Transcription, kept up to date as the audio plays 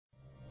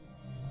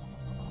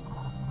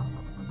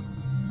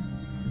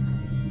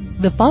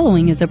The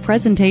following is a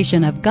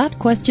presentation of Got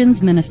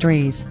Questions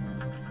Ministries.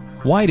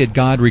 Why did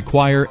God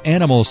require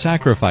animal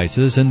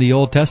sacrifices in the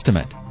Old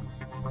Testament?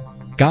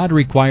 God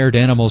required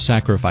animal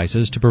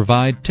sacrifices to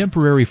provide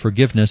temporary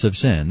forgiveness of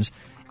sins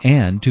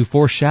and to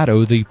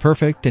foreshadow the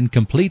perfect and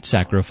complete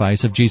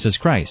sacrifice of Jesus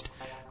Christ.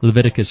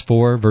 Leviticus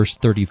 4, verse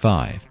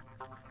 35.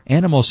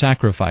 Animal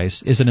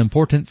sacrifice is an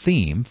important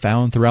theme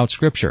found throughout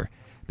Scripture,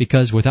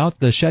 because without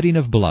the shedding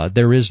of blood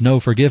there is no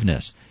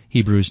forgiveness.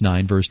 Hebrews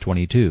 9, verse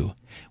 22.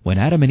 When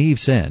Adam and Eve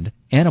sinned,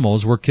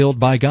 animals were killed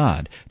by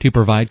God to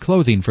provide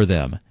clothing for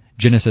them.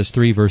 Genesis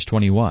 3, verse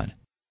 21.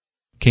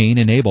 Cain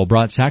and Abel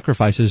brought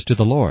sacrifices to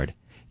the Lord.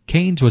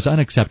 Cain's was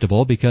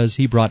unacceptable because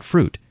he brought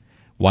fruit,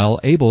 while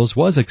Abel's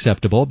was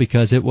acceptable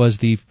because it was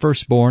the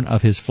firstborn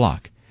of his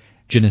flock.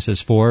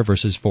 Genesis 4,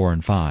 verses 4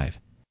 and 5.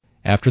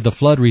 After the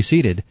flood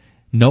receded,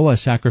 Noah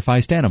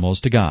sacrificed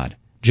animals to God.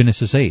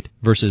 Genesis 8,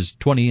 verses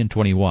 20 and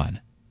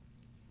 21.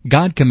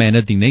 God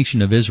commanded the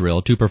nation of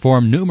Israel to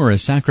perform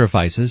numerous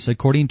sacrifices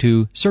according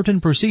to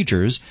certain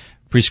procedures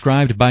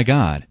prescribed by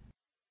God.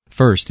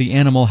 First, the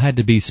animal had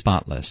to be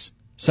spotless.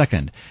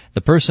 Second,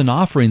 the person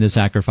offering the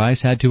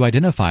sacrifice had to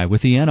identify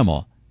with the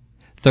animal.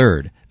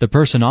 Third, the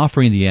person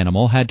offering the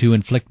animal had to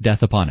inflict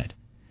death upon it.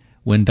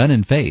 When done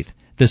in faith,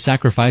 this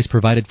sacrifice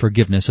provided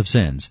forgiveness of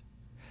sins.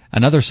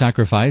 Another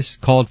sacrifice,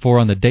 called for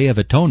on the Day of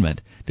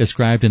Atonement,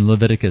 described in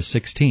Leviticus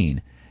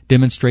 16,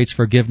 demonstrates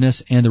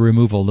forgiveness and the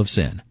removal of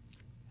sin.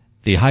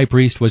 The high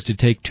priest was to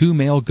take 2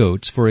 male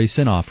goats for a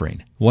sin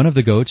offering. One of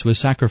the goats was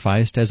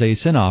sacrificed as a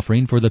sin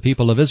offering for the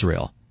people of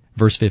Israel,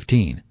 verse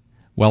 15,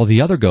 while the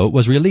other goat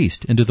was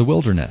released into the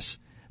wilderness,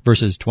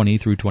 verses 20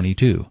 through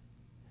 22.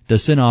 The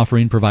sin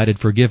offering provided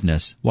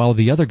forgiveness, while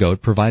the other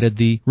goat provided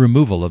the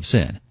removal of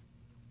sin.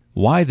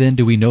 Why then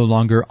do we no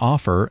longer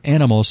offer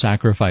animal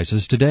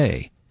sacrifices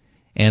today?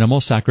 Animal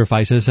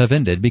sacrifices have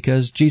ended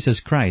because Jesus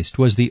Christ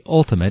was the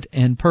ultimate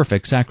and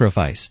perfect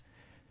sacrifice.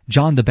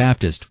 John the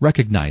Baptist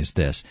recognized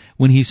this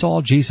when he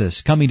saw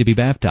Jesus coming to be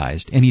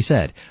baptized, and he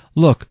said,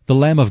 "Look, the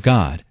Lamb of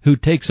God, who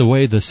takes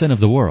away the sin of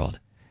the world."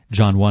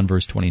 John 1,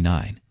 verse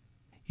 29.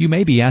 You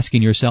may be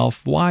asking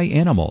yourself, why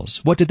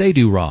animals? What did they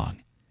do wrong?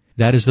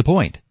 That is the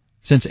point.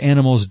 Since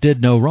animals did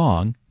no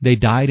wrong, they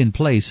died in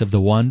place of the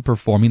one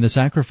performing the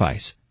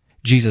sacrifice.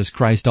 Jesus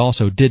Christ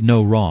also did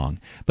no wrong,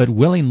 but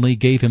willingly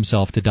gave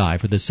himself to die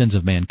for the sins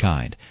of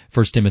mankind.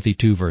 1 Timothy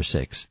 2, verse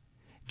 6.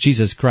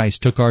 Jesus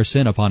Christ took our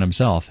sin upon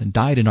himself and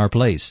died in our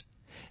place.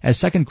 As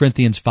 2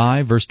 Corinthians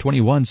 5, verse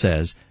 21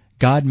 says,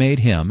 God made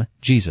him,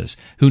 Jesus,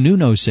 who knew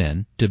no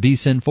sin, to be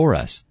sin for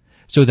us,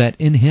 so that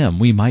in him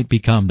we might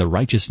become the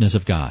righteousness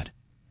of God.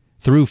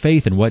 Through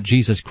faith in what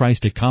Jesus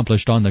Christ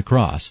accomplished on the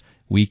cross,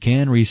 we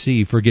can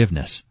receive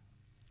forgiveness.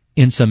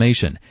 In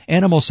summation,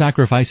 animal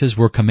sacrifices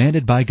were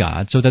commanded by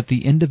God so that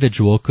the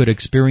individual could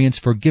experience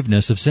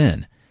forgiveness of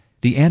sin.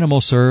 The animal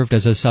served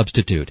as a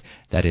substitute,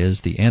 that is,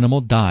 the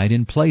animal died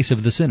in place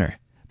of the sinner,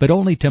 but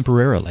only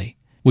temporarily,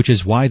 which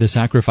is why the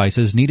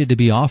sacrifices needed to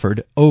be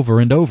offered over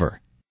and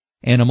over.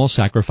 Animal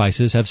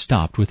sacrifices have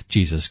stopped with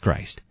Jesus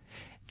Christ.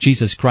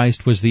 Jesus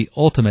Christ was the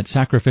ultimate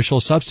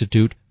sacrificial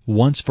substitute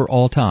once for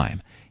all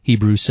time,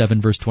 Hebrews 7,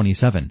 verse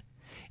 27,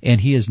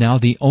 and he is now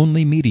the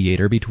only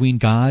mediator between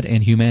God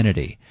and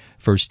humanity,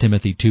 1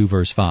 Timothy 2,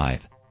 verse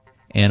 5.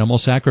 Animal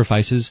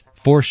sacrifices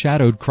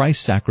foreshadowed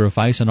Christ's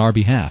sacrifice on our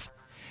behalf.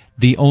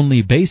 The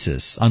only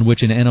basis on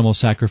which an animal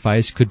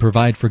sacrifice could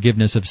provide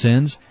forgiveness of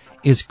sins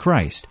is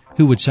Christ,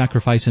 who would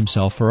sacrifice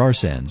himself for our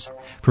sins,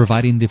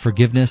 providing the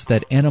forgiveness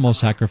that animal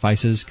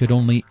sacrifices could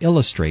only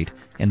illustrate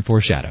and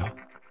foreshadow.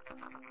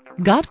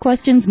 Got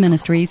Questions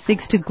Ministries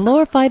seeks to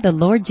glorify the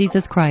Lord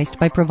Jesus Christ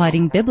by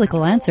providing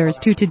biblical answers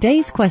to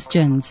today's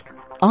questions.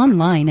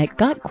 Online at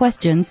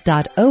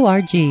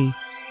gotquestions.org.